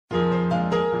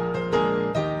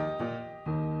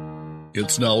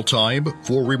It's now time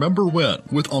for Remember When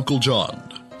with Uncle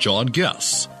John. John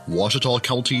Guess, Ouachita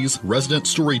County's resident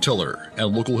storyteller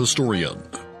and local historian.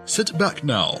 Sit back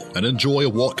now and enjoy a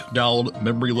walk down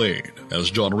memory lane as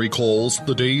John recalls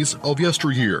the days of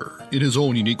yesteryear in his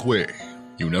own unique way.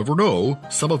 You never know,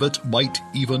 some of it might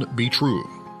even be true.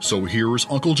 So here's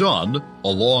Uncle John,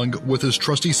 along with his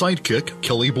trusty sidekick,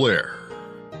 Kelly Blair.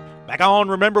 Back on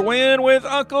Remember When with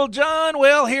Uncle John.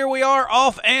 Well, here we are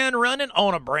off and running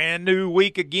on a brand new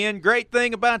week again. Great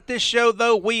thing about this show,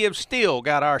 though, we have still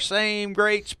got our same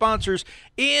great sponsors,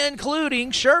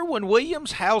 including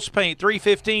Sherwin-Williams House Paint,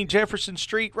 315 Jefferson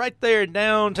Street, right there in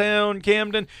downtown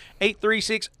Camden.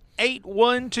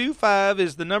 836-8125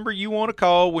 is the number you want to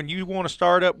call when you want to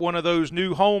start up one of those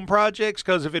new home projects,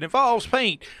 because if it involves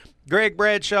paint, Greg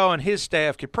Bradshaw and his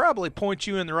staff could probably point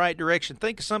you in the right direction.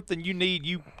 Think of something you need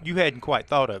you hadn't quite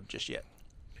thought of just yet.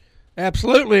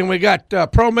 Absolutely, and we got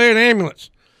ProMed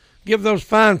Ambulance. Give those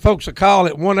fine folks a call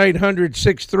at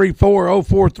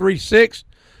 1-800-634-0436,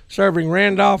 serving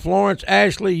Randolph, Lawrence,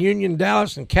 Ashley, Union,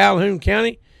 Dallas, and Calhoun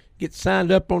County. Get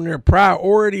signed up on their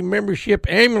priority membership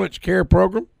ambulance care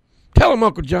program. Tell them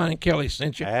Uncle John and Kelly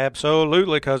sent you.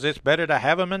 Absolutely, because it's better to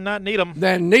have them and not need them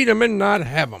than need them and not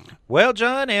have them. Well,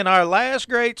 John, and our last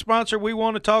great sponsor we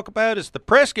want to talk about is the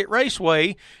Prescott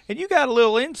Raceway, and you got a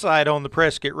little insight on the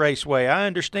Prescott Raceway. I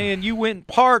understand you went and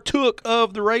partook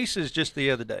of the races just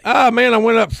the other day. Man, I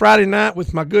went up Friday night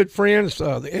with my good friends,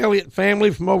 the Elliot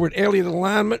family from over at Elliot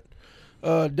Alignment,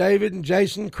 David and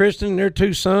Jason, Kristen, and their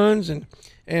two sons, and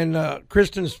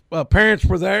Kristen's parents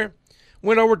were there.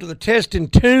 Went over to the Test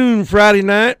and Tune Friday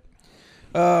night.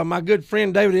 My good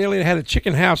friend David Elliott had a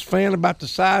chicken house fan about the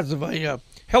size of a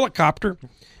helicopter.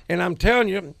 And I'm telling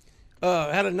you,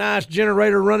 had a nice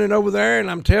generator running over there. And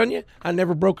I'm telling you, I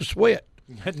never broke a sweat.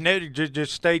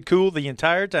 Just stayed cool the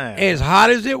entire time. As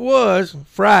hot as it was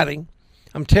Friday,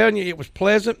 I'm telling you, it was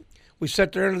pleasant. We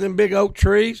sat there under them big oak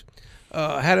trees,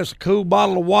 had us a cool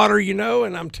bottle of water,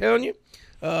 and I'm telling you,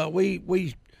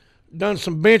 we done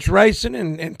some bench racing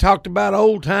and talked about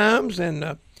old times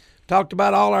and talked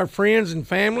about all our friends and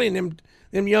family, and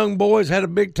them young boys had a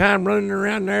big time running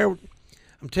around there.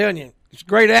 I'm telling you, it's a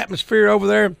great atmosphere over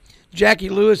there. Jackie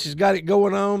Lewis has got it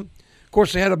going on. Of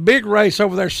course, they had a big race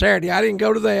over there Saturday. I didn't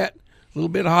go to that. A little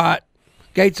bit hot.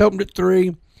 Gates opened at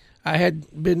 3. I had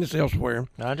business elsewhere.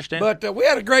 I understand. But we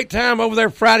had a great time over there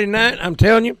Friday night. I'm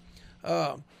telling you,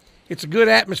 it's a good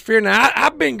atmosphere. Now,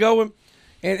 I've been going.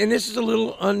 And this is a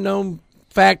little unknown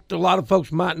fact a lot of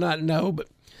folks might not know, but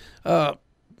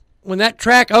when that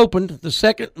track opened the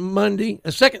second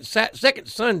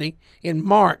Sunday in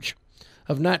March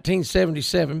of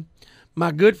 1977,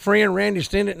 my good friend Randy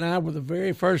Stennett and I were the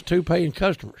very first two paying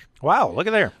customers. Wow, look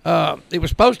at there. It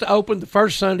was supposed to open the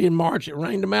first Sunday in March. It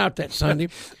rained them out that Sunday.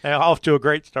 Off to a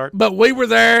great start. But we were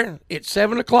there at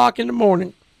 7 o'clock in the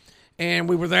morning, and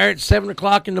we were there at 7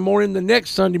 o'clock in the morning the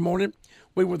next Sunday morning.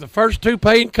 We were the first two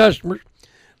paying customers.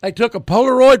 They took a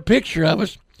Polaroid picture of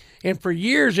us, and for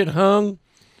years it hung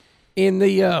in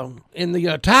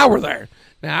the tower there.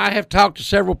 Now, I have talked to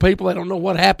several people. They don't know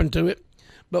what happened to it,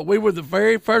 but we were the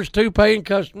very first two paying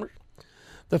customers.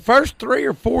 The first 3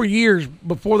 or 4 years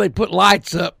before they put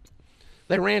lights up,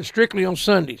 they ran strictly on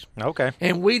Sundays. Okay.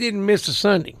 And we didn't miss a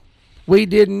Sunday. We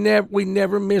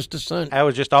never missed a Sunday. That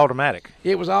was just automatic.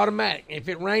 It was automatic. If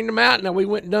it rained them out, now we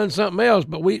went and done something else.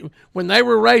 But when they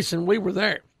were racing, we were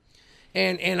there.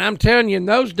 And I'm telling you, in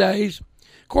those days,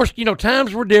 of course,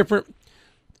 times were different.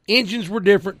 Engines were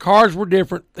different. Cars were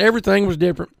different. Everything was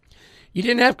different. You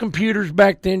didn't have computers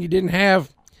back then. You didn't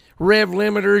have rev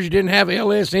limiters. You didn't have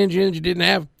LS engines. You didn't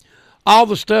have all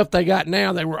the stuff they got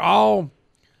now. They were all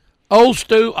old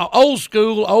school,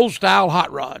 old style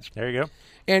hot rods. There you go.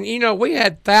 And, we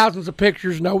had thousands of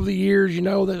pictures, and over the years,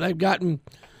 that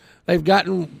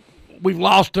we've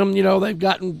lost them, they've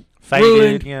gotten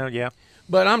faded, ruined. yeah.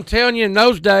 But I'm telling you, in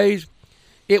those days,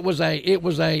 it was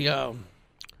a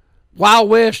Wild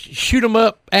West shoot 'em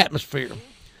up atmosphere.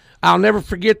 I'll never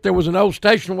forget there was an old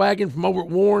station wagon from over at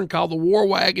Warren called the War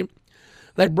Wagon.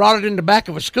 They brought it in the back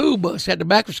of a school bus, had the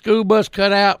back of a school bus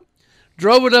cut out,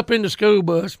 drove it up in the school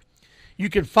bus. You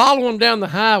could follow them down the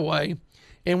highway.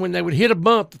 And when they would hit a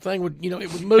bump, the thing would,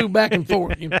 it would move back and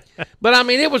forth. But I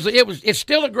mean, it's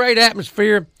still a great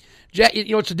atmosphere.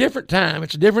 It's a different time.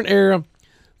 It's a different era.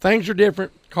 Things are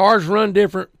different. Cars run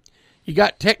different. You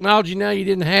got technology now you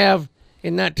didn't have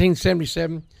in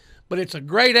 1977. But it's a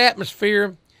great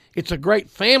atmosphere. It's a great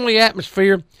family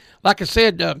atmosphere. Like I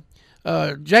said,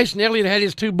 Jason Elliott had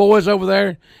his two boys over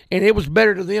there, and it was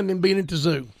better to them than being at the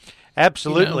zoo.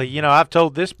 Absolutely. You know, I've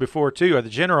told this before, too. The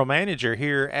general manager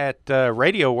here at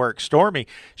Radio Works, Stormy,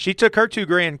 she took her 2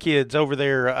 grandkids over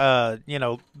there,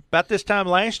 about this time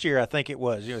last year, I think it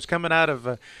was. It was coming out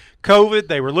of COVID.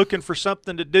 They were looking for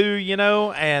something to do,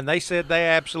 and they said they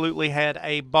absolutely had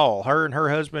a ball. Her and her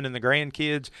husband and the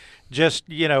grandkids, just,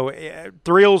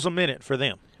 thrills a minute for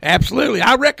them. Absolutely.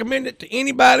 I recommend it to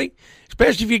anybody,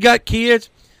 especially if you got kids.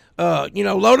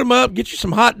 Load them up, get you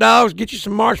some hot dogs, get you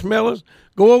some marshmallows.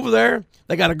 Go over there.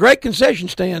 They got a great concession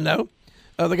stand, though.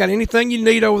 They got anything you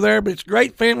need over there, but it's a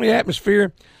great family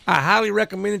atmosphere. I highly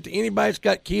recommend it to anybody that's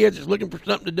got kids that's looking for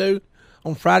something to do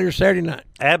on Friday or Saturday night.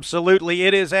 Absolutely.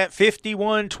 It is at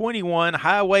 5121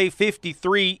 Highway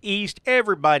 53 East.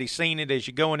 Everybody's seen it as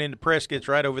you're going into Prescott. It's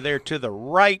right over there to the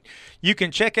right. You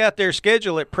can check out their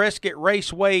schedule at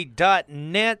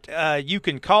PrescottRaceway.net. You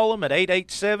can call them at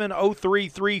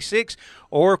 887-0336,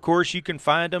 or, of course, you can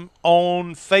find them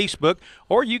on Facebook,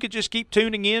 or you could just keep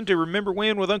tuning in to Remember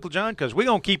When with Uncle John, because we're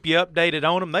going to keep you updated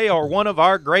on them. They are one of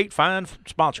our great, fine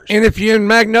sponsors. And if you're in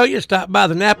Magnolia, stop by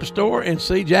the Napa store and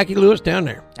see Jackie Lewis down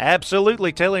there.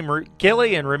 Absolutely. Tell him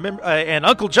Kelly and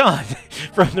Uncle John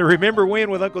from the Remember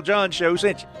When with Uncle John show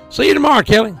sent you. See you tomorrow,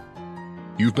 Kelly.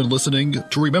 You've been listening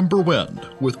to Remember When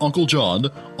with Uncle John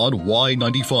on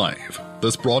Y95.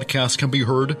 This broadcast can be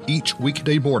heard each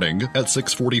weekday morning at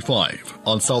 6:45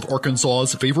 on South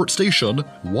Arkansas's favorite station,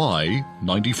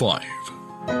 Y95.